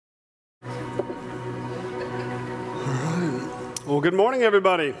Well, good morning,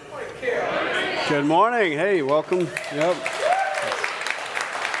 everybody. Good morning. Hey, welcome. Yep.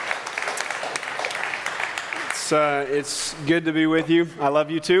 It's good to be with you. I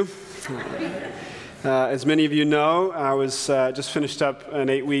love you too. As many of you know, I was just finished up an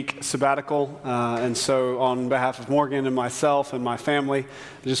 8-week sabbatical, and so on behalf of Morgan and myself and my family,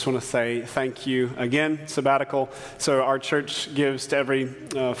 I just want to say thank you again, sabbatical. So our church gives to every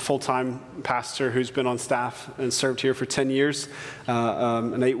full-time pastor who's been on staff and served here for 10 years,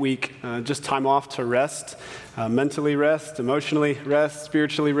 an 8-week just time off to rest, mentally rest, emotionally rest,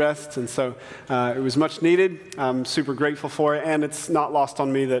 spiritually rest, and so it was much needed. I'm super grateful for it, and it's not lost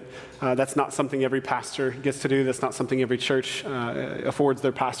on me that that's not something every pastor gets to do. That's not something every church affords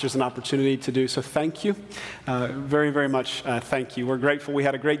their pastors an opportunity to do. So thank you. Very, very much thank you. We're grateful. We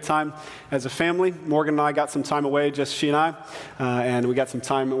had a great time as a family. Morgan and I got some time away, just she and I, and we got some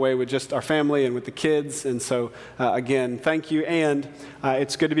time away with just our family and with the kids. And so, again, thank you. And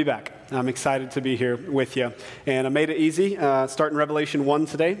it's good to be back. I'm excited to be here with you. And I made it easy, starting Revelation 1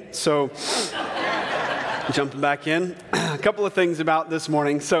 today. So jumping back in, a couple of things about this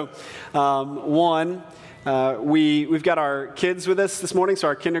morning. So one, we've got our kids with us this morning, so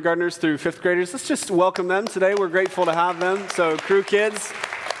our kindergartners through 5th graders. Let's just welcome them today. We're grateful to have them. So Crew Kids,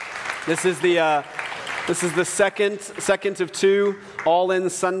 this is the second of 2 All-In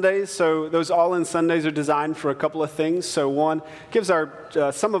Sundays. So those All-In Sundays are designed for a couple of things. So one, gives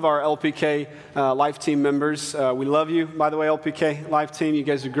some of our LPK Life Team members, we love you, by the way, LPK Life Team, you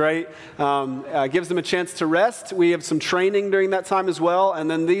guys are great, gives them a chance to rest. We have some training during that time as well. And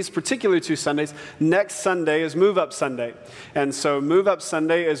then these particular 2 Sundays, next Sunday is Move Up Sunday. And so Move Up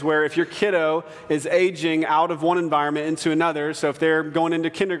Sunday is where if your kiddo is aging out of one environment into another, so if they're going into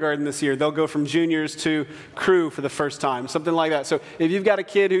kindergarten this year, they'll go from juniors to Crew for the first time, something like that. So if you've got a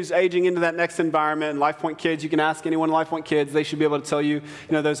kid who's aging into that next environment, and Life Point Kids, you can ask anyone in Life Point Kids, they should be able to tell you,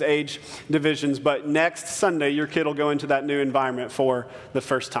 those age divisions. But next Sunday, your kid will go into that new environment for the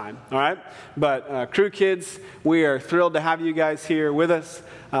first time, all right? But Crew Kids, we are thrilled to have you guys here with us.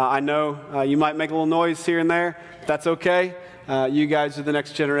 I know you might make a little noise here and there. That's okay. You guys are the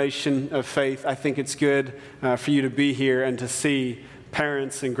next generation of faith. I think it's good for you to be here and to see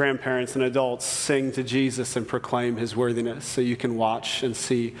parents and grandparents and adults sing to Jesus and proclaim his worthiness, so you can watch and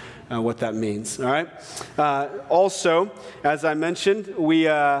see what that means, all right? Also, as I mentioned, we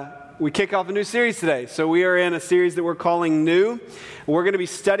kick off a new series today. So we are in a series that we're calling New. We're going to be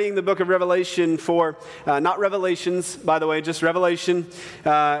studying the book of Revelation for, not Revelations, by the way, just Revelation,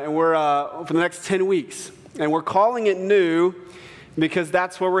 and we're for the next 10 weeks. And we're calling it New because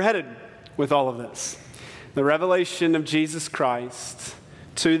that's where we're headed with all of this. The revelation of Jesus Christ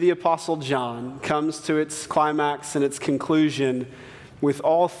to the Apostle John comes to its climax and its conclusion with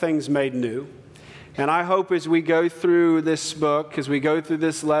all things made new. And I hope as we go through this book, as we go through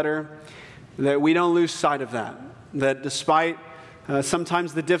this letter, that we don't lose sight of that. That despite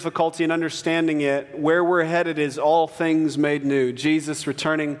sometimes the difficulty in understanding it, where we're headed is all things made new. Jesus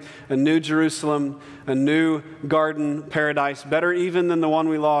returning a new Jerusalem, a new garden paradise, better even than the one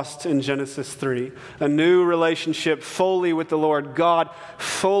we lost in Genesis 3. A new relationship fully with the Lord, God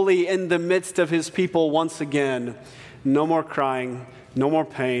fully in the midst of his people once again. No more crying, no more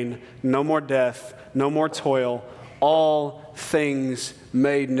pain, no more death, no more toil. All things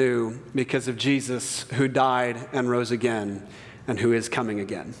made new because of Jesus who died and rose again, and who is coming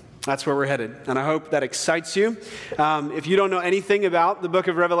again. That's where we're headed, and I hope that excites you. If you don't know anything about the book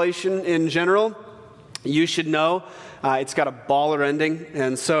of Revelation in general, you should know it's got a baller ending,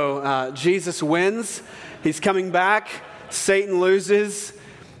 and so Jesus wins. He's coming back. Satan loses,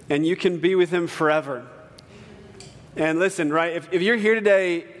 and you can be with him forever. And listen, right, if you're here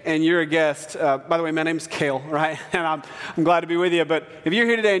today and you're a guest, by the way, my name's Cale, right, and I'm glad to be with you, but if you're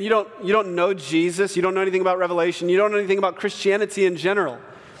here today and you don't know Jesus, you don't know anything about Revelation, you don't know anything about Christianity in general,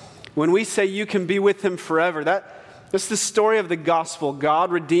 when we say you can be with him forever, that's the story of the gospel,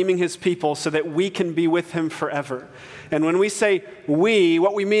 God redeeming his people so that we can be with him forever. And when we say we,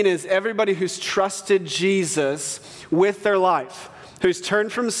 what we mean is everybody who's trusted Jesus with their life, who's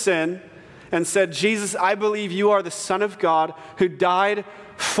turned from sin and said, Jesus, I believe you are the Son of God who died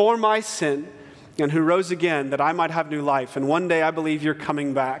for my sin and who rose again that I might have new life. And one day I believe you're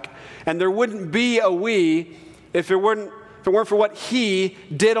coming back. And there wouldn't be a we if it weren't for what he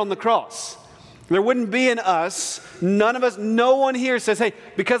did on the cross. There wouldn't be in us, none of us, no one here says, hey,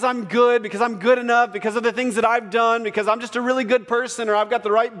 because I'm good enough, because of the things that I've done, because I'm just a really good person, or I've got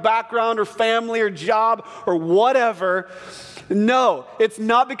the right background or family or job or whatever. No, it's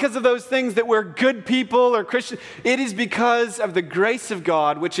not because of those things that we're good people or Christian. It is because of the grace of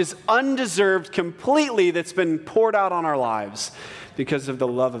God, which is undeserved completely, that's been poured out on our lives because of the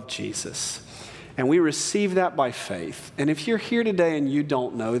love of Jesus. And we receive that by faith. And if you're here today and you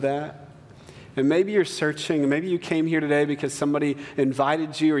don't know that, and maybe you're searching, and maybe you came here today because somebody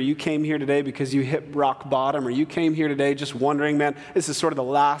invited you, or you came here today because you hit rock bottom, or you came here today just wondering, man, this is sort of the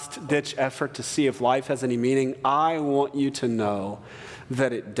last-ditch effort to see if life has any meaning. I want you to know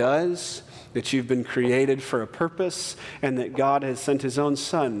that it does, that you've been created for a purpose, and that God has sent his own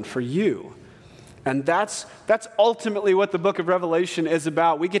Son for you. And that's ultimately what the book of Revelation is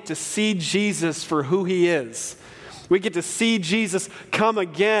about. We get to see Jesus for who he is. We get to see Jesus come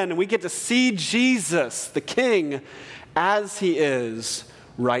again. And we get to see Jesus, the King, as he is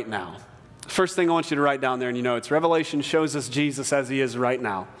right now. First thing I want you to write down there, and it's Revelation shows us Jesus as he is right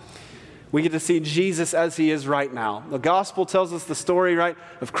now. We get to see Jesus as he is right now. The gospel tells us the story, right,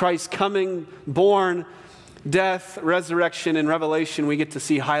 of Christ coming, born, death, resurrection. In Revelation, we get to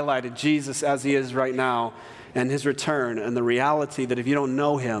see highlighted Jesus as he is right now, and his return, and the reality that if you don't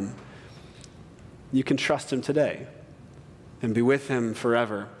know him, you can trust him today and be with him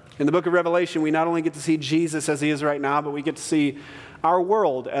forever. In the book of Revelation, we not only get to see Jesus as he is right now, but we get to see our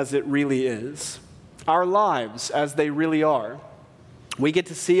world as it really is, our lives as they really are. We get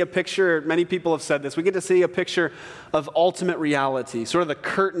to see a picture, many people have said this, we get to see a picture of ultimate reality, sort of the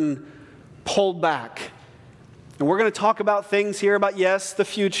curtain pulled back. And we're going to talk about things here about, yes, the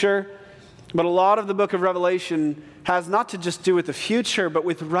future, but a lot of the book of Revelation has not to just do with the future, but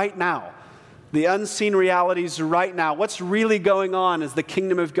with right now. The unseen realities right now. What's really going on as the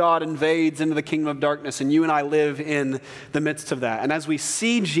kingdom of God invades into the kingdom of darkness, and you and I live in the midst of that. And as we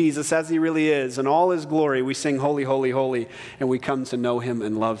see Jesus as he really is in all his glory, we sing holy, holy, holy, and we come to know him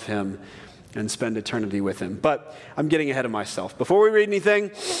and love him and spend eternity with him. But I'm getting ahead of myself. Before we read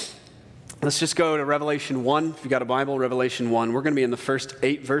anything, let's just go to Revelation 1. If you've got a Bible, Revelation 1. We're going to be in the first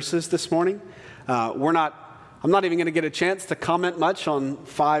 8 verses this morning. I'm not even going to get a chance to comment much on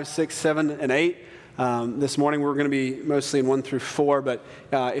 5, 6, 7, and 8. This morning we're going to be mostly in 1 through 4, but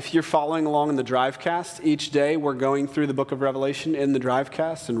if you're following along in the Drivecast, each day we're going through the book of Revelation in the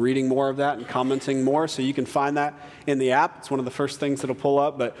Drivecast and reading more of that and commenting more, so you can find that in the app. It's one of the first things that'll pull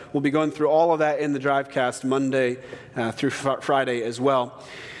up, but we'll be going through all of that in the Drivecast Monday through Friday as well.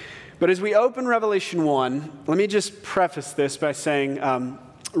 But as we open Revelation 1, let me just preface this by saying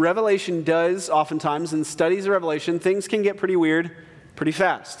Revelation does, oftentimes, in studies of Revelation, things can get pretty weird pretty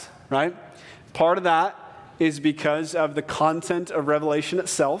fast, right? Part of that is because of the content of Revelation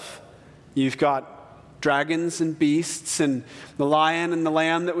itself. You've got dragons and beasts and the lion and the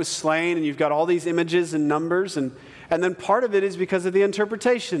lamb that was slain, and you've got all these images and numbers, and then part of it is because of the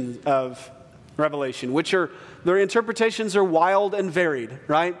interpretation of Revelation, their interpretations are wild and varied,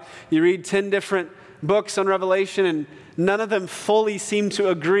 right? You read 10 different books on Revelation, and none of them fully seem to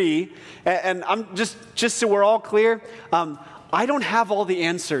agree. And I'm just so we're all clear, I don't have all the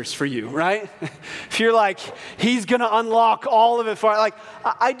answers for you, right? If you're like, he's going to unlock all of it for you,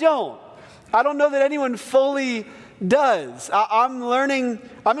 I don't know that anyone fully does. I'm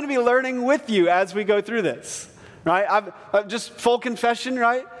going to be learning with you as we go through this, right? I've just full confession,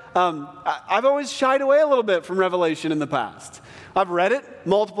 right? I've always shied away a little bit from Revelation in the past. I've read it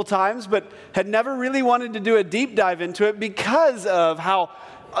multiple times, but had never really wanted to do a deep dive into it because of how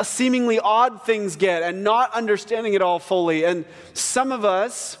seemingly odd things get and not understanding it all fully. And some of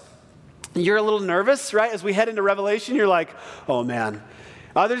us, you're a little nervous, right? As we head into Revelation, you're like, oh man.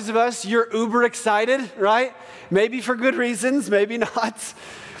 Others of us, you're uber excited, right? Maybe for good reasons, maybe not.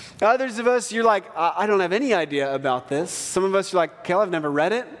 Others of us, you're like, I don't have any idea about this. Some of us, you're like, Kel, I've never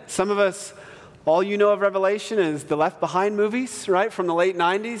read it. Some of us, all you know of Revelation is the Left Behind movies, right, from the late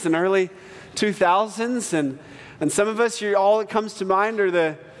 90s and early 2000s. And some of us, all that comes to mind are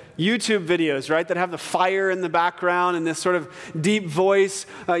the YouTube videos, right, that have the fire in the background and this sort of deep voice,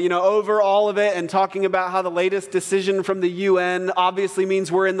 over all of it, and talking about how the latest decision from the UN obviously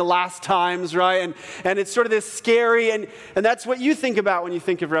means we're in the last times, right? And it's sort of this scary, and that's what you think about when you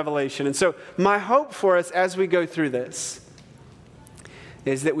think of Revelation. And so my hope for us as we go through this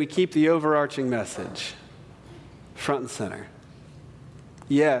is that we keep the overarching message front and center.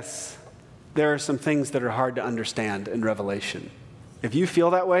 Yes, there are some things that are hard to understand in Revelation. If you feel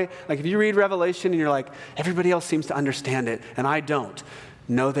that way, like if you read Revelation and you're like, everybody else seems to understand it and I don't.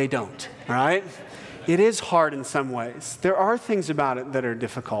 No, they don't, all right? It is hard in some ways. There are things about it that are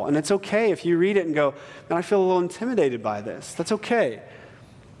difficult. And it's okay if you read it and go, man, I feel a little intimidated by this. That's okay.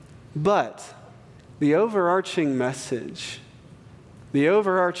 But the overarching message, the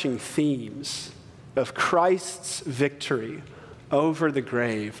overarching themes of Christ's victory over the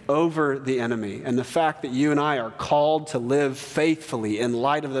grave, over the enemy, and the fact that you and I are called to live faithfully in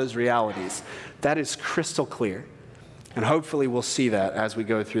light of those realities, that is crystal clear. And hopefully we'll see that as we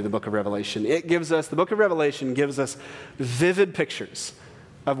go through the book of Revelation. The book of Revelation gives us vivid pictures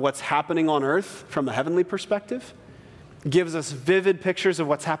of what's happening on earth from a heavenly perspective, gives us vivid pictures of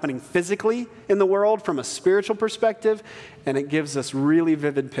what's happening physically in the world from a spiritual perspective, and it gives us really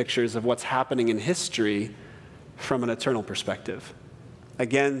vivid pictures of what's happening in history from an eternal perspective.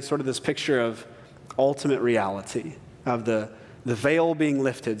 Again, sort of this picture of ultimate reality, of the veil being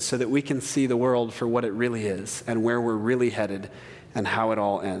lifted so that we can see the world for what it really is and where we're really headed and how it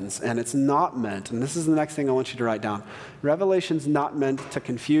all ends. And it's not meant, and this is the next thing I want you to write down, Revelation's not meant to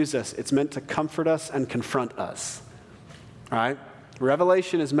confuse us. It's meant to comfort us and confront us. All right?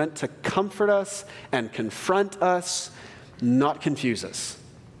 Revelation is meant to comfort us and confront us, not confuse us.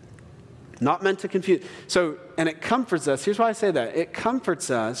 Not meant to confuse. So, and it comforts us. Here's why I say that. It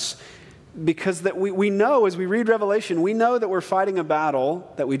comforts us because that we know, as we read Revelation, we know that we're fighting a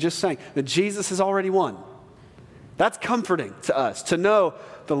battle that we just sang, that Jesus has already won. That's comforting to us, to know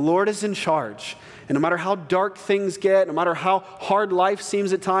the Lord is in charge. And no matter how dark things get, no matter how hard life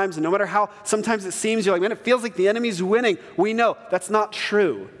seems at times, and no matter how sometimes it seems you're like, man, it feels like the enemy's winning, we know that's not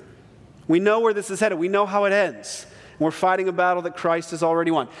true. We know where this is headed. We know how it ends. And we're fighting a battle that Christ has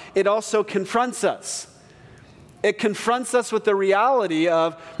already won. It also confronts us. It confronts us with the reality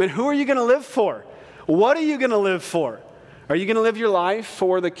of, man, who are you going to live for? What are you going to live for? Are you going to live your life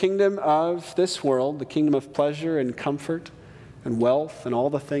for the kingdom of this world, the kingdom of pleasure and comfort and wealth and all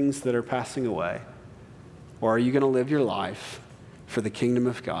the things that are passing away? Or are you going to live your life for the kingdom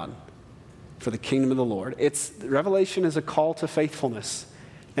of God, for the kingdom of the Lord? Revelation is a call to faithfulness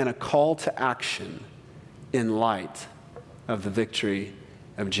and a call to action in light of the victory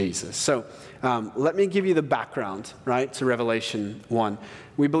of Jesus. So let me give you the background, right, to Revelation 1.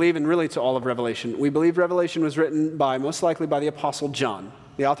 We believe, and really to all of Revelation, we believe Revelation was written most likely by the Apostle John.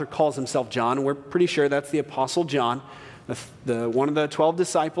 The author calls himself John, and we're pretty sure that's the Apostle John, one of the 12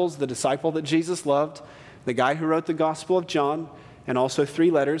 disciples, the disciple that Jesus loved, the guy who wrote the Gospel of John, and also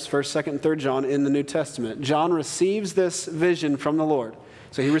 3 letters, 1st, 2nd, and 3rd John in the New Testament. John receives this vision from the Lord.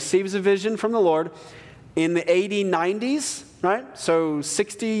 So he receives a vision from the Lord in the AD 90s, right? So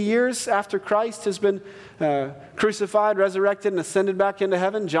 60 years after Christ has been crucified, resurrected, and ascended back into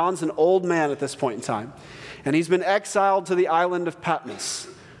heaven. John's an old man at this point in time. And he's been exiled to the island of Patmos,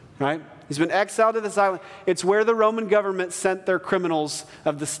 right? He's been exiled to this island. It's where the Roman government sent their criminals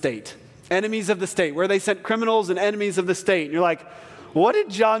of the state, enemies of the state, where they sent criminals and enemies of the state. And you're like, what did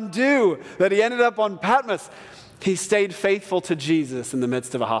John do that he ended up on Patmos? He stayed faithful to Jesus in the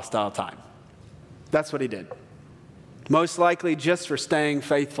midst of a hostile time. That's what he did. Most likely just for staying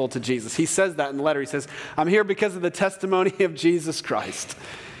faithful to Jesus. He says that in the letter. He says, I'm here because of the testimony of Jesus Christ.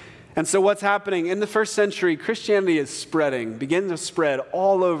 And so what's happening? In the first century, Christianity is beginning to spread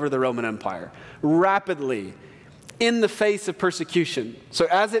all over the Roman Empire, rapidly, in the face of persecution. So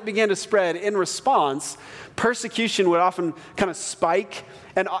as it began to spread, in response, persecution would often kind of spike,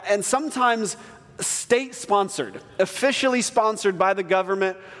 and sometimes state-sponsored, officially sponsored by the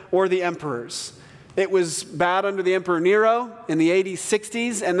government or the emperors. It was bad under the Emperor Nero in the AD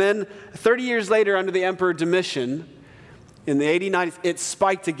 60s, and then 30 years later under the Emperor Domitian in the AD 90s, it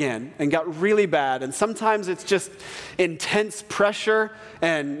spiked again and got really bad. And sometimes it's just intense pressure,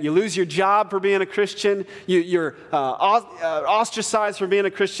 and you lose your job for being a Christian. You're ostracized for being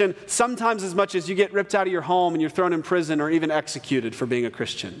a Christian, sometimes as much as you get ripped out of your home and you're thrown in prison or even executed for being a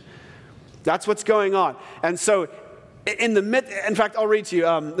Christian. That's what's going on. And so in fact, I'll read to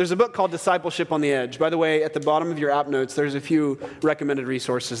you. There's a book called Discipleship on the Edge. By the way, at the bottom of your app notes, there's a few recommended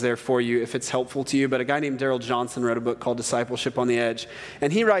resources there for you if it's helpful to you. But a guy named Darrell Johnson wrote a book called Discipleship on the Edge.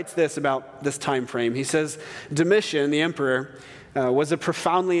 And he writes this about this time frame. He says, Domitian, the emperor, was a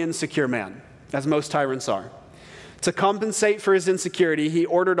profoundly insecure man, as most tyrants are. To compensate for his insecurity, he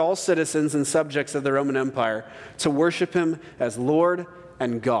ordered all citizens and subjects of the Roman Empire to worship him as Lord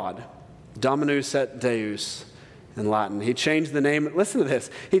and God. Dominus et Deus. In Latin. He changed the name, listen to this,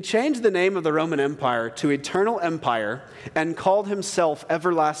 he changed the name of the Roman Empire to Eternal Empire and called himself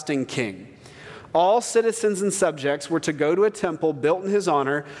Everlasting King. All citizens and subjects were to go to a temple built in his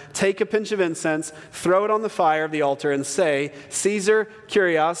honor, take a pinch of incense, throw it on the fire of the altar, and say, Caesar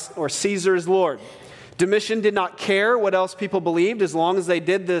Kyrios, or Caesar is Lord. Domitian did not care what else people believed as long as they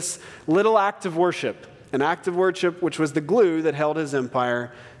did this little act of worship, an act of worship which was the glue that held his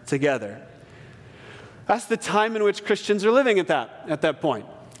empire together. That's the time in which Christians are living at that point.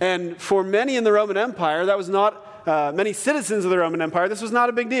 And for many in the Roman Empire, that was not many citizens of the Roman Empire, this was not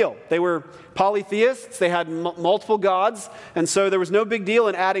a big deal. They were polytheists. They had multiple gods. And so there was no big deal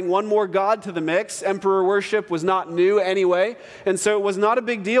in adding one more god to the mix. Emperor worship was not new anyway. And so it was not a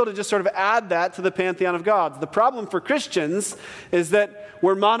big deal to just sort of add that to the pantheon of gods. The problem for Christians is that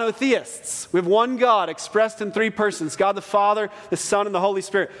we're monotheists. We have one God expressed in three persons, God the Father, the Son, and the Holy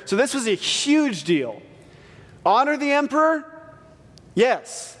Spirit. So this was a huge deal. Honor the emperor?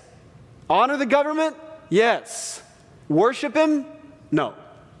 Yes. Honor the government? Yes. Worship him? No.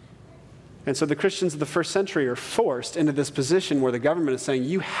 And so the Christians of the first century are forced into this position where the government is saying,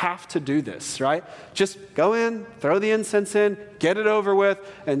 you have to do this, right? Just go in, throw the incense in, get it over with.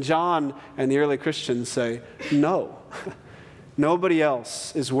 And John and the early Christians say, no. Nobody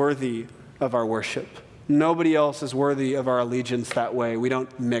else is worthy of our worship. Nobody else is worthy of our allegiance that way. We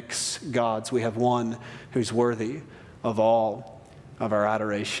don't mix gods. We have one who's worthy of all of our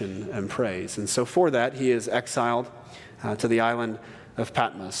adoration and praise. And so for that, he is exiled to the island of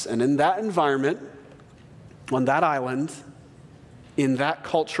Patmos. And in that environment, on that island, in that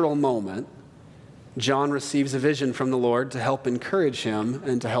cultural moment, John receives a vision from the Lord to help encourage him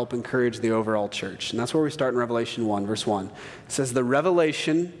and to help encourage the overall church. And that's where we start in Revelation 1, verse 1. It says the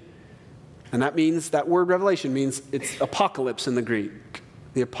revelation, and that word revelation means it's apocalypse in the Greek.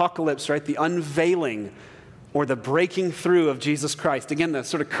 The apocalypse, right? The unveiling or the breaking through of Jesus Christ. Again, the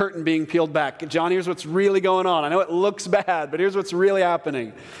sort of curtain being peeled back. John, here's what's really going on. I know it looks bad, but here's what's really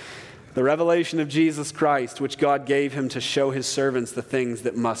happening. The revelation of Jesus Christ, which God gave him to show his servants the things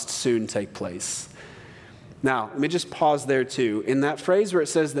that must soon take place. Now, let me just pause there too. In that phrase where it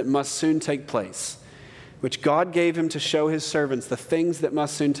says that must soon take place, which God gave him to show his servants the things that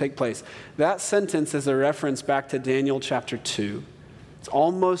must soon take place, that sentence is a reference back to Daniel chapter 2. It's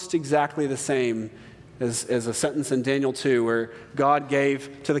almost exactly the same as a sentence in Daniel 2 where God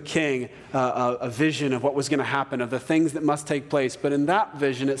gave to the king a vision of what was going to happen, of the things that must take place. But in that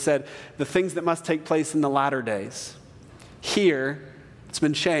vision, it said the things that must take place in the latter days. Here, it's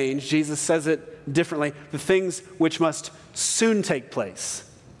been changed. Jesus says it differently. The things which must soon take place.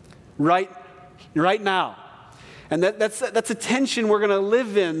 Right now. And that's a tension we're going to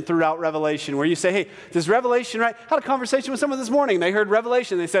live in throughout Revelation, where you say, hey, does Revelation, right? I had a conversation with someone this morning. They heard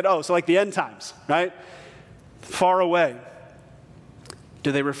Revelation. They said, oh, so like the end times, right? Far away.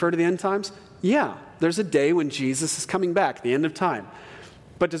 Do they refer to the end times? Yeah. There's a day when Jesus is coming back, the end of time.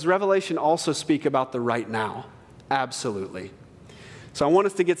 But does Revelation also speak about the right now? Absolutely. So I want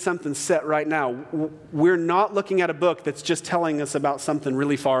us to get something set right now. We're not looking at a book that's just telling us about something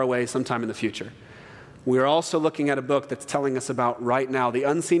really far away sometime in the future. We're also looking at a book that's telling us about right now. The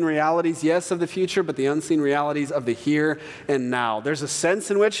unseen realities, yes, of the future, but the unseen realities of the here and now. There's a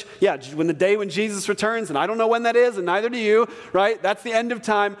sense in which, when Jesus returns, and I don't know when that is, and neither do you, right? That's the end of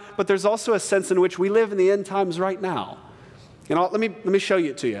time. But there's also a sense in which we live in the end times right now. And let me show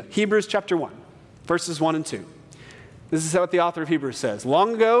it to you. Hebrews chapter 1, verses 1 and 2. This is what the author of Hebrews says.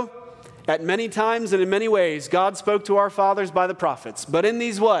 Long ago, at many times and in many ways, God spoke to our fathers by the prophets. But in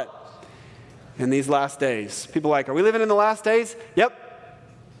these what? In these last days. People are like, are we living in the last days? Yep.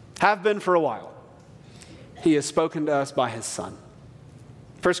 Have been for a while. He has spoken to us by his Son.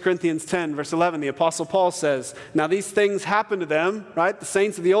 1 Corinthians 10, verse 11, the Apostle Paul says, now these things happened to them, right, the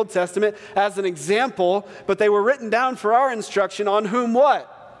saints of the Old Testament, as an example, but they were written down for our instruction, on whom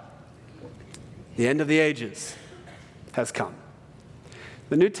what? The end of the ages has come.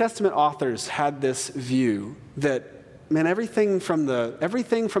 The New Testament authors had this view that, man, everything from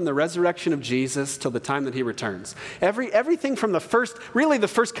the resurrection of Jesus till the time that he returns, everything from the first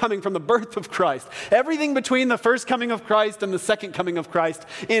coming, from the birth of Christ, everything between the first coming of Christ and the second coming of Christ,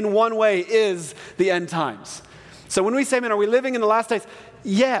 in one way is the end times. So when we say, man, are we living in the last days?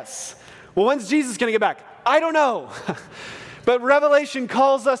 Yes. Well, when's Jesus going to get back? I don't know. But Revelation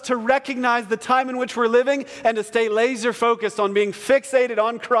calls us to recognize the time in which we're living and to stay laser focused on being fixated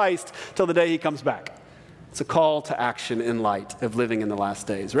on Christ till the day he comes back. It's a call to action in light of living in the last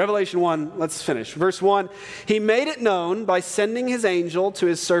days. Revelation 1, let's finish. Verse 1, he made it known by sending his angel to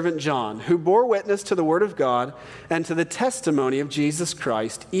his servant John, who bore witness to the word of God and to the testimony of Jesus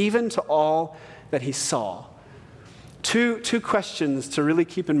Christ, even to all that he saw. Two questions to really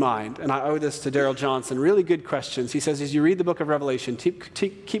keep in mind, and I owe this to Darrell Johnson, really good questions. He says, as you read the book of Revelation, keep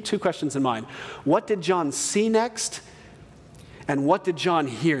two questions in mind. What did John see next? And what did John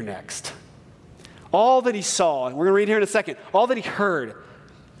hear next? All that he saw, and we're going to read here in a second, all that he heard,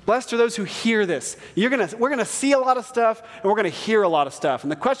 Blessed are those who hear this. We're going to see a lot of stuff, and we're going to hear a lot of stuff.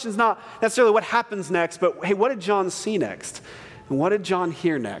 And the question is not necessarily what happens next, but hey, what did John see next? And what did John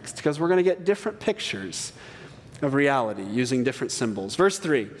hear next? Because we're going to get different pictures of reality using different symbols. Verse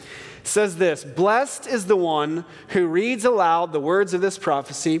 3 says this, "Blessed is the one who reads aloud the words of this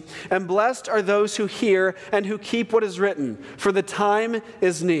prophecy, and blessed are those who hear and who keep what is written, for the time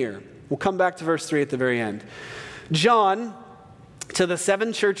is near." We'll come back to verse 3 at the very end. John, to the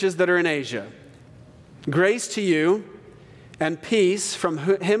 7 churches that are in Asia, grace to you and peace from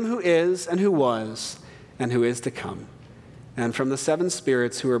him who is and who was and who is to come, and from the 7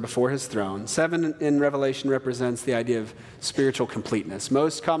 spirits who are before his throne. 7 in Revelation represents the idea of spiritual completeness.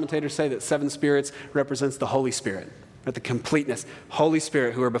 Most commentators say that 7 spirits represents the Holy Spirit, at the completeness, Holy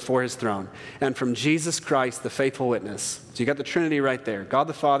Spirit who are before his throne. And from Jesus Christ, the faithful witness. So you got the Trinity right there. God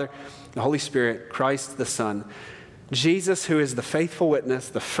the Father, the Holy Spirit, Christ the Son. Jesus, who is the faithful witness,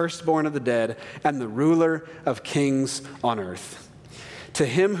 the firstborn of the dead, and the ruler of kings on earth. To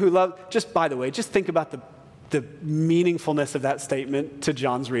him who loved, just by the way, just think about the meaningfulness of that statement to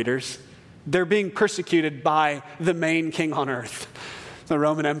John's readers. They're being persecuted by the main king on earth, the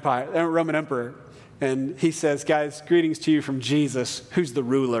Roman emperor. And he says, guys, greetings to you from Jesus, who's the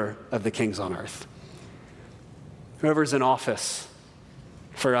ruler of the kings on earth. Whoever's in office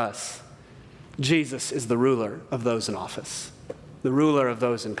for us, Jesus is the ruler of those in office, the ruler of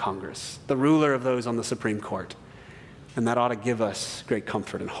those in Congress, the ruler of those on the Supreme Court. And that ought to give us great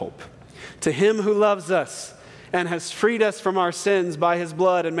comfort and hope. To him who loves us and has freed us from our sins by his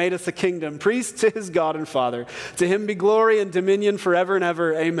blood and made us a kingdom, priests to his God and Father. To him be glory and dominion forever and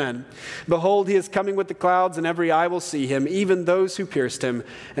ever. Amen. Behold, he is coming with the clouds, and every eye will see him, even those who pierced him,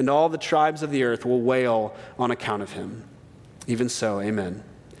 and all the tribes of the earth will wail on account of him. Even so, amen.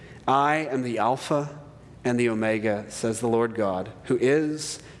 I am the Alpha and the Omega, says the Lord God, who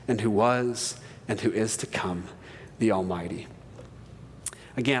is and who was and who is to come, the Almighty.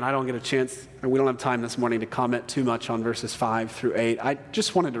 Again, I don't get a chance, we don't have time this morning to comment too much on verses 5 through 8. I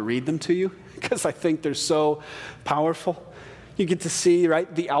just wanted to read them to you because I think they're so powerful. You get to see,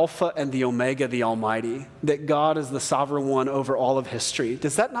 right, the Alpha and the Omega, the Almighty, that God is the sovereign one over all of history.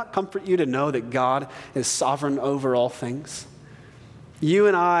 Does that not comfort you to know that God is sovereign over all things? You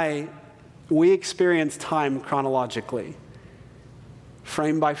and I, we experience time chronologically,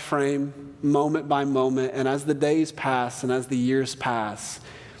 frame by frame, moment by moment, and as the days pass and as the years pass,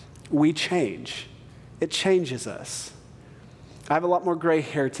 we change. It changes us. I have a lot more gray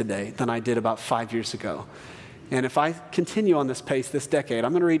hair today than I did about 5 years ago. And if I continue on this pace this decade,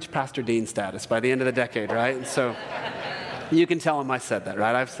 I'm going to reach Pastor Dean status by the end of the decade, right? And so you can tell him I said that,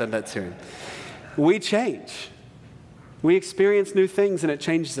 right? I've said that to him. We change. We experience new things and it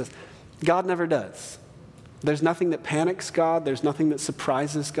changes us. God never does. There's nothing that panics God. There's nothing that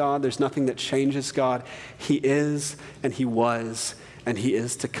surprises God. There's nothing that changes God. He is and he was and he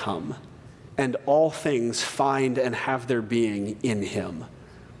is to come. And all things find and have their being in him.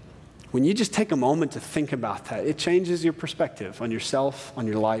 When you just take a moment to think about that, it changes your perspective on yourself, on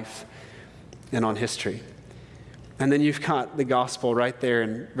your life, and on history. And then you've got the gospel right there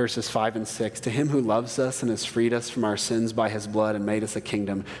in verses 5 and 6. To him who loves us and has freed us from our sins by his blood and made us a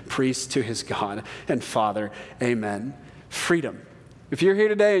kingdom, priest to his God and Father. Amen. Freedom. If you're here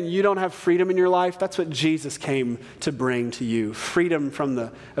today and you don't have freedom in your life, that's what Jesus came to bring to you. Freedom from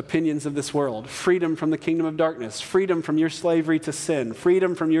the opinions of this world. Freedom from the kingdom of darkness. Freedom from your slavery to sin.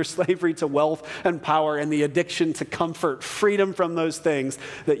 Freedom from your slavery to wealth and power and the addiction to comfort. Freedom from those things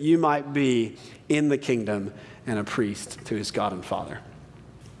that you might be in the kingdom and a priest to his God and Father.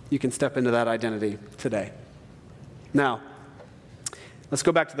 You can step into that identity today. Now, let's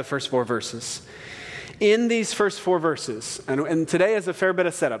go back to the first 4 verses. In these first 4 verses, and today is a fair bit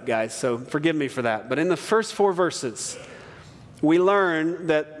of setup, guys, so forgive me for that, but in the first 4 verses, we learn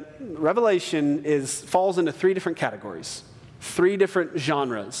that Revelation falls into 3 different categories, 3 different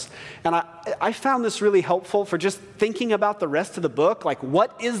genres. And I found this really helpful for just thinking about the rest of the book, like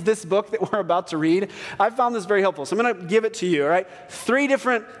what is this book that we're about to read? I found this very helpful, so I'm going to give it to you, all right? 3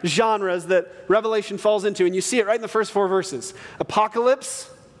 different genres that Revelation falls into, and you see it right in the first 4 verses. Apocalypse,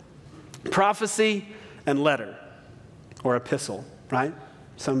 prophecy, and letter, or epistle, right?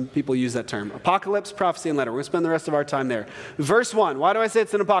 Some people use that term. Apocalypse, prophecy, and letter. We're going to spend the rest of our time there. Verse 1, why do I say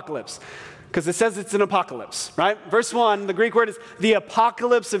it's an apocalypse? Because it says it's an apocalypse, right? Verse 1, the Greek word is the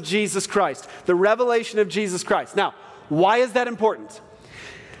apocalypse of Jesus Christ, the revelation of Jesus Christ. Now, why is that important?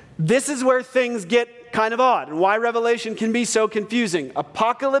 This is where things get kind of odd and why Revelation can be so confusing.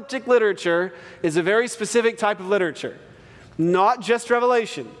 Apocalyptic literature is a very specific type of literature, not just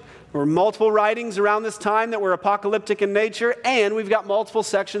Revelation. There were multiple writings around this time that were apocalyptic in nature, and we've got multiple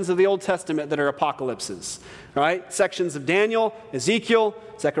sections of the Old Testament that are apocalypses, right? Sections of Daniel, Ezekiel,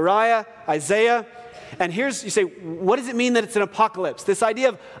 Zechariah, Isaiah. And you say, what does it mean that it's an apocalypse? This idea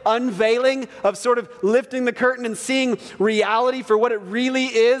of unveiling, of sort of lifting the curtain and seeing reality for what it really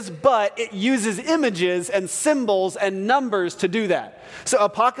is, but it uses images and symbols and numbers to do that. So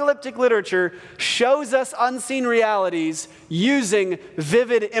apocalyptic literature shows us unseen realities using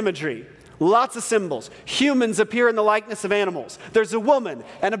vivid imagery. Lots of symbols. Humans appear in the likeness of animals. There's a woman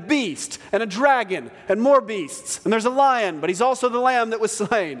and a beast and a dragon and more beasts. And there's a lion, but he's also the lamb that was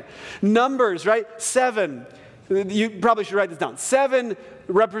slain. Numbers, right? 7. You probably should write this down. 7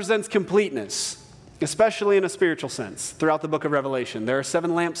 represents completeness, especially in a spiritual sense. Throughout the book of Revelation, there are 7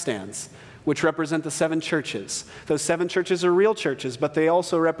 lampstands, which represent the 7 churches. Those 7 churches are real churches, but they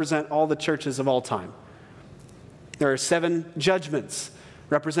also represent all the churches of all time. There are 7 judgments,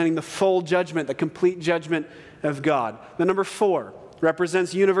 representing the full judgment, the complete judgment of God. The number 4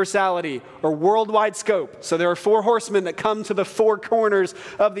 represents universality or worldwide scope. So there are 4 horsemen that come to the 4 corners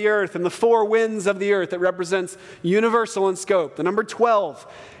of the earth and the 4 winds of the earth that represents universal in scope. The number 12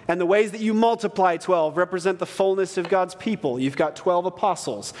 and the ways that you multiply 12 represent the fullness of God's people. You've got 12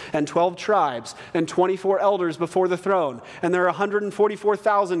 apostles and 12 tribes and 24 elders before the throne. And there are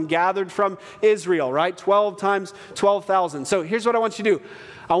 144,000 gathered from Israel, right? 12 times 12,000. So here's what I want you to do.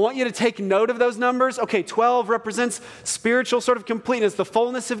 I want you to take note of those numbers. Okay, 12 represents spiritual sort of completeness, the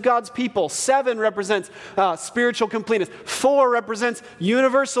fullness of God's people. 7 represents spiritual completeness. 4 represents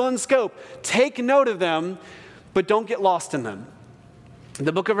universal in scope. Take note of them, but don't get lost in them.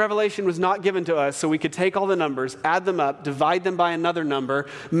 The book of Revelation was not given to us so we could take all the numbers, add them up, divide them by another number,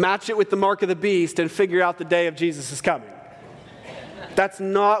 match it with the mark of the beast, and figure out the day of Jesus is coming. That's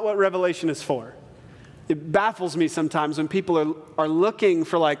not what Revelation is for. It baffles me sometimes when people are looking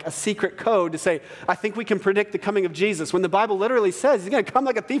for like a secret code to say, I think we can predict the coming of Jesus, when the Bible literally says he's going to come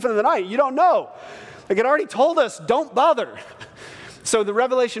like a thief in the night. You don't know. Like it already told us, don't bother. So the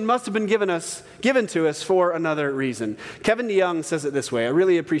revelation must have been given to us for another reason. Kevin DeYoung says it this way. I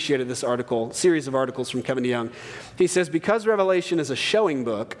really appreciated this series of articles from Kevin DeYoung. He says, because Revelation is a showing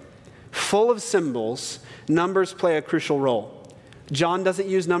book full of symbols, numbers play a crucial role. John doesn't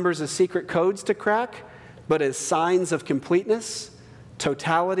use numbers as secret codes to crack, but as signs of completeness,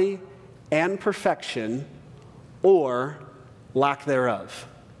 totality, and perfection, or lack thereof.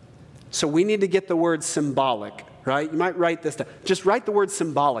 So we need to get the word symbolic, right? You might write this down. Just write the word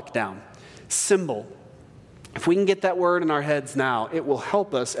symbolic down. Symbol. If we can get that word in our heads now, it will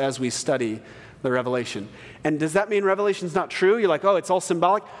help us as we study the Revelation. And does that mean Revelation's not true? You're like, oh, it's all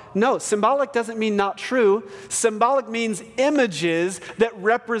symbolic? No, symbolic doesn't mean not true. Symbolic means images that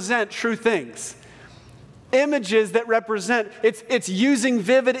represent true things. Images that represent, it's using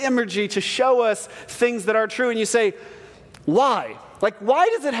vivid imagery to show us things that are true. And you say, why? Like, why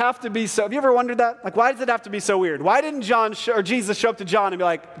does it have to be so? Have you ever wondered that? Like, why does it have to be so weird? Why didn't Jesus show up to John and be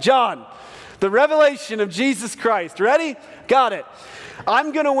like, John, the revelation of Jesus Christ, ready? Got it.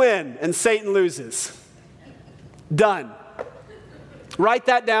 I'm going to win, and Satan loses. Done. Write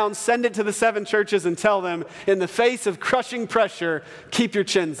that down, send it to the 7 churches, and tell them, in the face of crushing pressure, keep your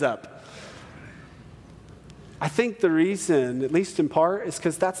chins up. I think the reason, at least in part, is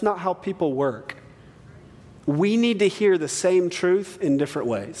because that's not how people work. We need to hear the same truth in different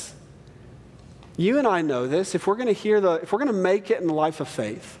ways. You and I know this. If we're going to make it in the life of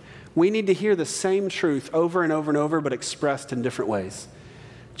faith, we need to hear the same truth over and over and over, but expressed in different ways.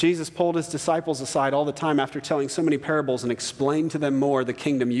 Jesus pulled his disciples aside all the time after telling so many parables and explained to them more the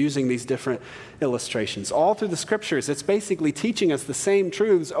kingdom using these different illustrations. All through the scriptures, it's basically teaching us the same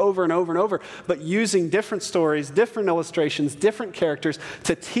truths over and over and over, but using different stories, different illustrations, different characters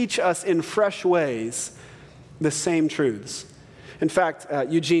to teach us in fresh ways the same truths. In fact,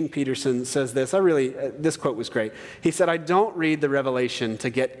 Eugene Peterson says this. This quote was great. He said, I don't read the Revelation to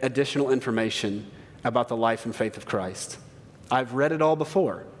get additional information about the life and faith of Christ. I've read it all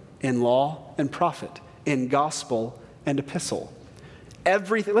before, in law and prophet, in gospel and epistle.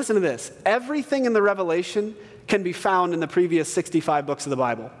 Everything, listen to this, everything in the Revelation can be found in the previous 65 books of the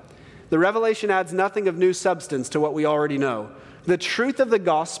Bible. The Revelation adds nothing of new substance to what we already know. The truth of the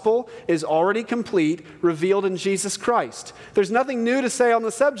gospel is already complete, revealed in Jesus Christ. There's nothing new to say on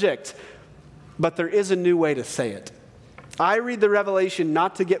the subject, but there is a new way to say it. I read the Revelation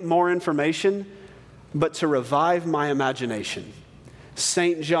not to get more information, but to revive my imagination.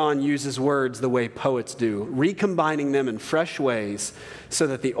 St. John uses words the way poets do, recombining them in fresh ways so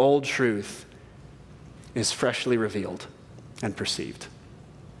that the old truth is freshly revealed and perceived.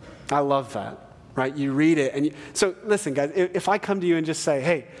 I love that, right? You read it. So listen, guys, if I come to you and just say,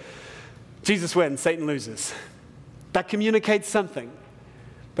 hey, Jesus wins, Satan loses. That communicates something.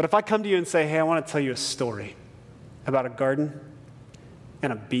 But if I come to you and say, hey, I want to tell you a story about a garden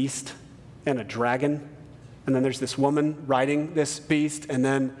and a beast and a dragon, and then there's this woman riding this beast, and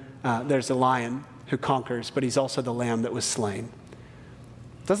then there's a lion who conquers, but he's also the lamb that was slain.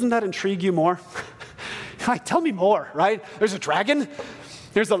 Doesn't that intrigue you more? Like, tell me more, right? There's a dragon,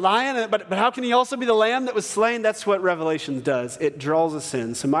 there's a lion, but how can he also be the lamb that was slain? That's what Revelation does. It draws us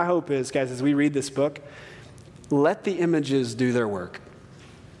in. So my hope is, guys, as we read this book, let the images do their work.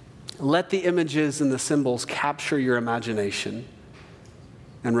 Let the images and the symbols capture your imagination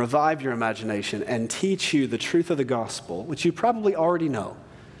and revive your imagination and teach you the truth of the gospel, which you probably already know,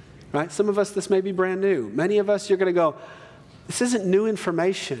 right? Some of us, this may be brand new. Many of us, you're going to go, this isn't new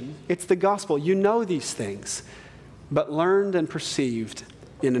information. It's the gospel. You know these things, but learned and perceived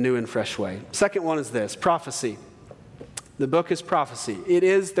in a new and fresh way. Second one is this, prophecy. The book is prophecy.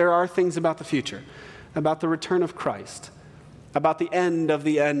 There are things about the future, about the return of Christ, about the end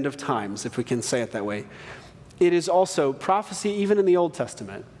of times, if we can say it that way. It is also prophecy, even in the Old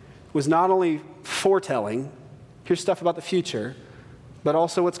Testament, was not only foretelling, here's stuff about the future, but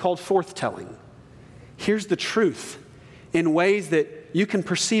also what's called forthtelling. Here's the truth in ways that you can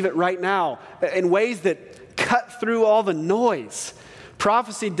perceive it right now, in ways that cut through all the noise.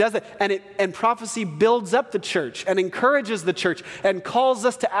 Prophecy does it, and prophecy builds up the church and encourages the church and calls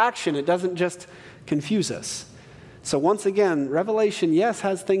us to action. It doesn't just confuse us. So once again, Revelation, yes,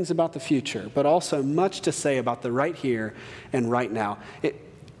 has things about the future, but also much to say about the right here and right now. It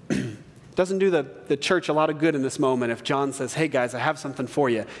doesn't do the church a lot of good in this moment if John says, hey guys, I have something for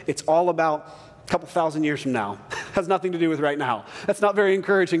you. It's all about a couple thousand years from now. Has nothing to do with right now. That's not very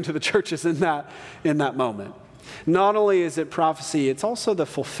encouraging to the churches in that moment. Not only is it prophecy, it's also the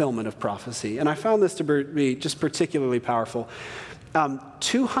fulfillment of prophecy. And I found this to be just particularly powerful.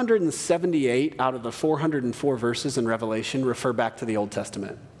 278 out of the 404 verses in Revelation refer back to the Old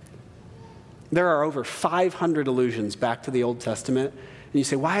Testament. There are over 500 allusions back to the Old Testament. And you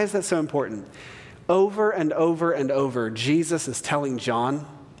say, why is that so important? Over and over and over, Jesus is telling John,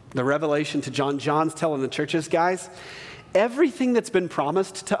 the revelation to John, John's telling the churches, guys, everything that's been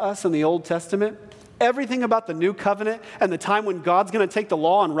promised to us in the Old Testament, everything about the new covenant and the time when God's going to take the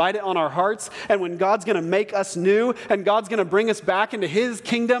law and write it on our hearts, and when God's going to make us new, and God's going to bring us back into his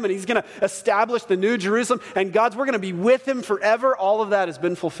kingdom, and he's going to establish the new Jerusalem, and we're going to be with him forever. All of that has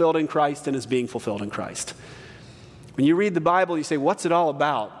been fulfilled in Christ and is being fulfilled in Christ. When you read the Bible, you say, what's it all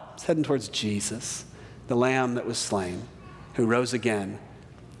about? It's heading towards Jesus, the Lamb that was slain, who rose again,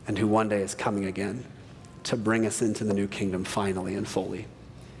 and who one day is coming again to bring us into the new kingdom finally and fully.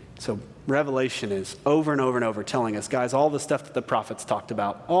 So Revelation is over and over and over telling us, guys, all the stuff that the prophets talked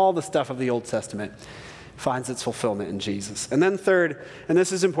about, all the stuff of the Old Testament finds its fulfillment in Jesus. And then third, and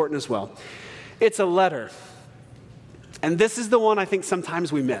this is important as well, it's a letter. And this is the one I think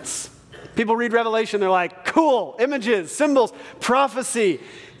sometimes we miss. People read Revelation, they're like, cool, images, symbols, prophecy.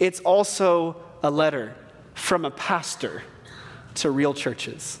 It's also a letter from a pastor to real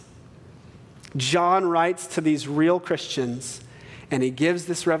churches. John writes to these real Christians, and he gives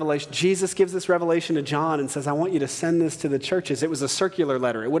this revelation. Jesus gives this revelation to John and says, I want you to send this to the churches. It was a circular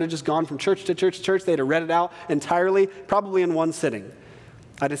letter. It would have just gone from church to church to church. They'd have read it out entirely, probably in one sitting.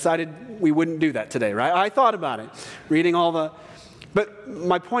 I decided we wouldn't do that today, right? I thought about it, reading all the... But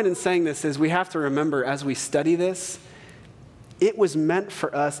my point in saying this is we have to remember as we study this, it was meant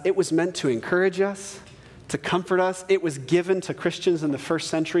for us. It was meant to encourage us, to comfort us. It was given to Christians in the first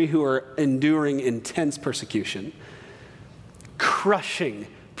century who are enduring intense persecution, crushing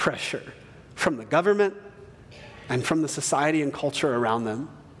pressure from the government and from the society and culture around them.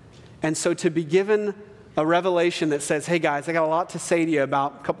 And so to be given a revelation that says, hey guys, I got a lot to say to you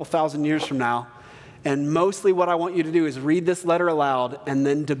about a couple thousand years from now, and mostly what I want you to do is read this letter aloud and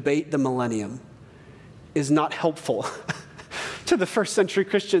then debate the millennium, is not helpful to the first century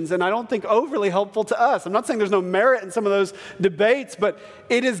Christians, and I don't think overly helpful to us. I'm not saying there's no merit in some of those debates, but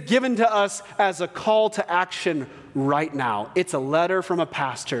it is given to us as a call to action right now. It's a letter from a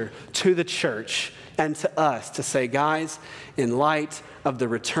pastor to the church and to us to say, guys, in light of the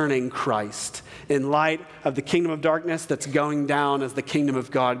returning Christ, in light of the kingdom of darkness that's going down as the kingdom of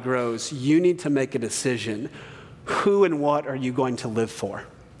God grows, you need to make a decision. Who and what are you going to live for?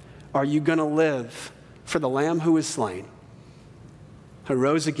 Are you going to live for the Lamb who is slain, who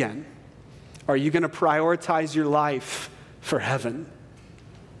rose again? Are you going to prioritize your life for heaven?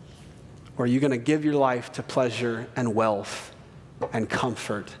 Or are you going to give your life to pleasure and wealth and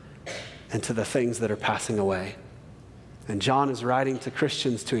comfort and to the things that are passing away? And John is writing to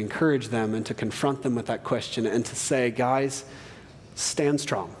Christians to encourage them and to confront them with that question and to say, guys, stand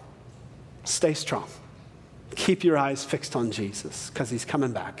strong. Stay strong. Keep your eyes fixed on Jesus because he's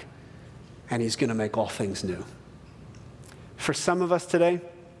coming back and he's going to make all things new. For some of us today,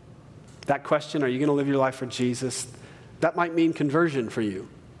 that question, are you going to live your life for Jesus? That might mean conversion for you.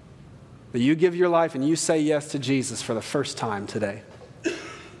 That you give your life and you say yes to Jesus for the first time today.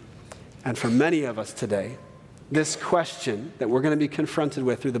 And for many of us today, this question that we're going to be confronted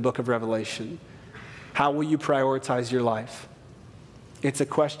with through the book of Revelation, how will you prioritize your life? It's a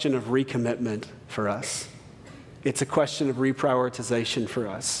question of recommitment for us. It's a question of reprioritization for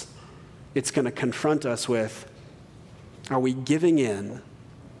us. It's going to confront us with, are we giving in,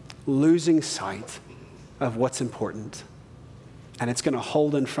 losing sight of what's important? And it's going to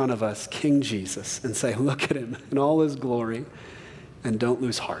hold in front of us King Jesus and say, look at him in all his glory, and don't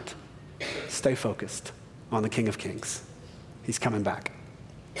lose heart. Stay focused on the King of Kings. He's coming back.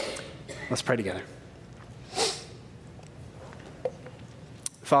 Let's pray together.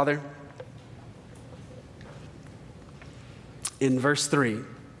 Father, in verse 3,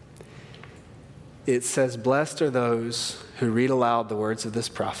 it says, blessed are those who read aloud the words of this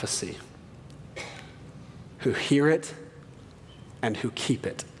prophecy, who hear it and who keep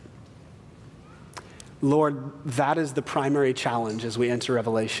it. Lord, that is the primary challenge as we enter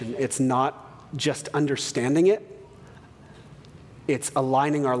Revelation. It's not just understanding it, it's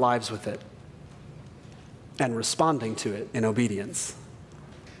aligning our lives with it and responding to it in obedience.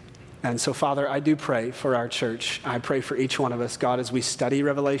 And so, Father, I do pray for our church. I pray for each one of us, God, as we study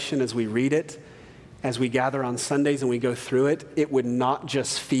Revelation, as we read it, as we gather on Sundays and we go through it, it would not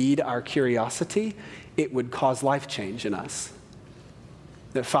just feed our curiosity, it would cause life change in us.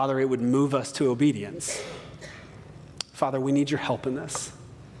 That, Father, it would move us to obedience. Father, we need your help in this.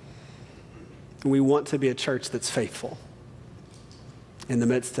 We want to be a church that's faithful in the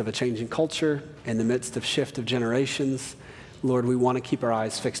midst of a changing culture, in the midst of shift of generations. Lord, we want to keep our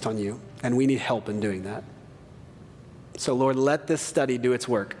eyes fixed on you, and we need help in doing that. So, Lord, let this study do its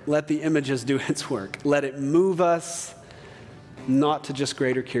work. Let the images do its work. Let it move us not to just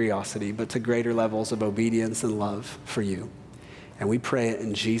greater curiosity, but to greater levels of obedience and love for you. And we pray it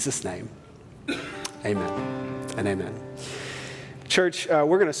in Jesus' name. Amen and amen. Church, we're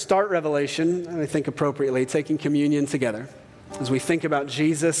going to start Revelation, I think appropriately, taking communion together as we think about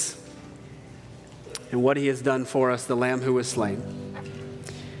Jesus and what he has done for us, the Lamb who was slain.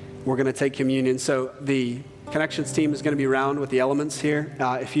 We're going to take communion. So the Connections team is going to be around with the elements here.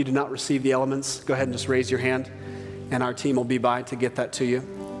 If you do not receive the elements, go ahead and just raise your hand, and our team will be by to get that to you.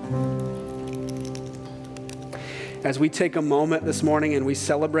 As we take a moment this morning and we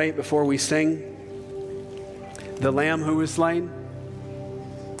celebrate before we sing the Lamb who was slain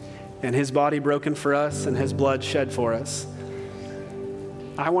and his body broken for us and his blood shed for us,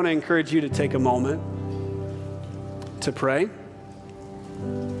 I want to encourage you to take a moment to pray,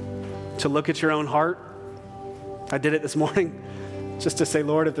 to look at your own heart. I did it this morning just to say,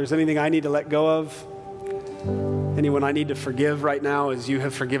 Lord, if there's anything I need to let go of, anyone I need to forgive right now as you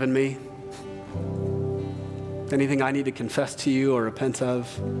have forgiven me, anything I need to confess to you or repent of,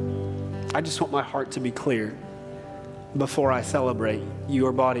 I just want my heart to be clear before I celebrate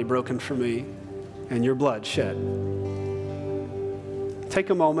your body broken for me and your blood shed. Take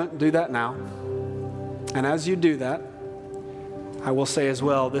a moment, do that now. And as you do that, I will say as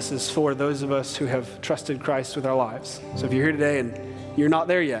well, this is for those of us who have trusted Christ with our lives. So if you're here today and you're not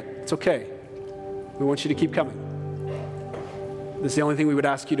there yet, it's okay. We want you to keep coming. This is the only thing we would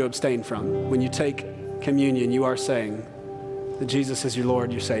ask you to abstain from. When you take communion, you are saying that Jesus is your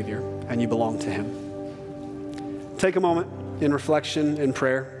Lord, your Savior, and you belong to him. Take a moment in reflection, in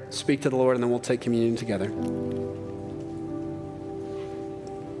prayer, speak to the Lord, and then we'll take communion together.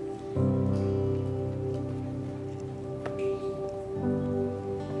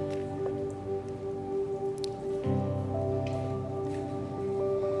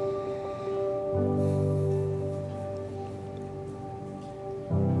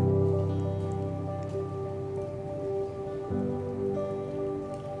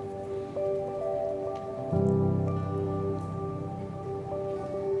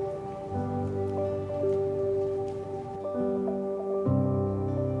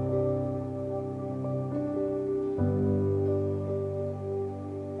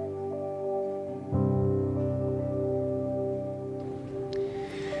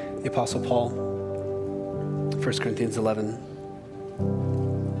 The Apostle Paul, 1 Corinthians 11,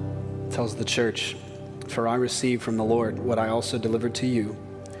 tells the church, "For I received from the Lord what I also delivered to you,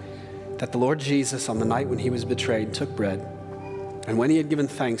 that the Lord Jesus, on the night when he was betrayed, took bread, and when he had given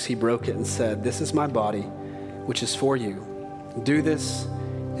thanks, he broke it and said, 'This is my body, which is for you. Do this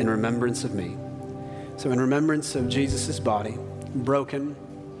in remembrance of me.'" So in remembrance of Jesus' body, broken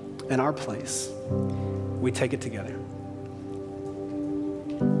in our place. We take it together.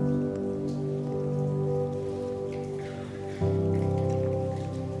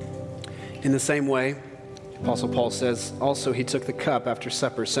 In the same way, Apostle Paul says, also he took the cup after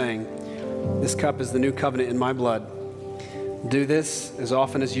supper, saying, "This cup is the new covenant in my blood. Do this as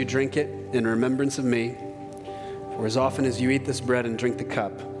often as you drink it in remembrance of me. For as often as you eat this bread and drink the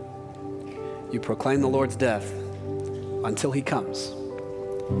cup, you proclaim the Lord's death until he comes."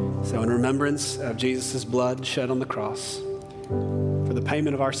 So in remembrance of Jesus' blood shed on the cross for the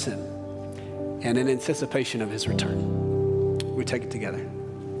payment of our sin and in anticipation of his return, we take it together.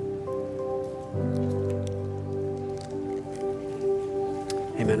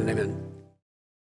 Amen and amen.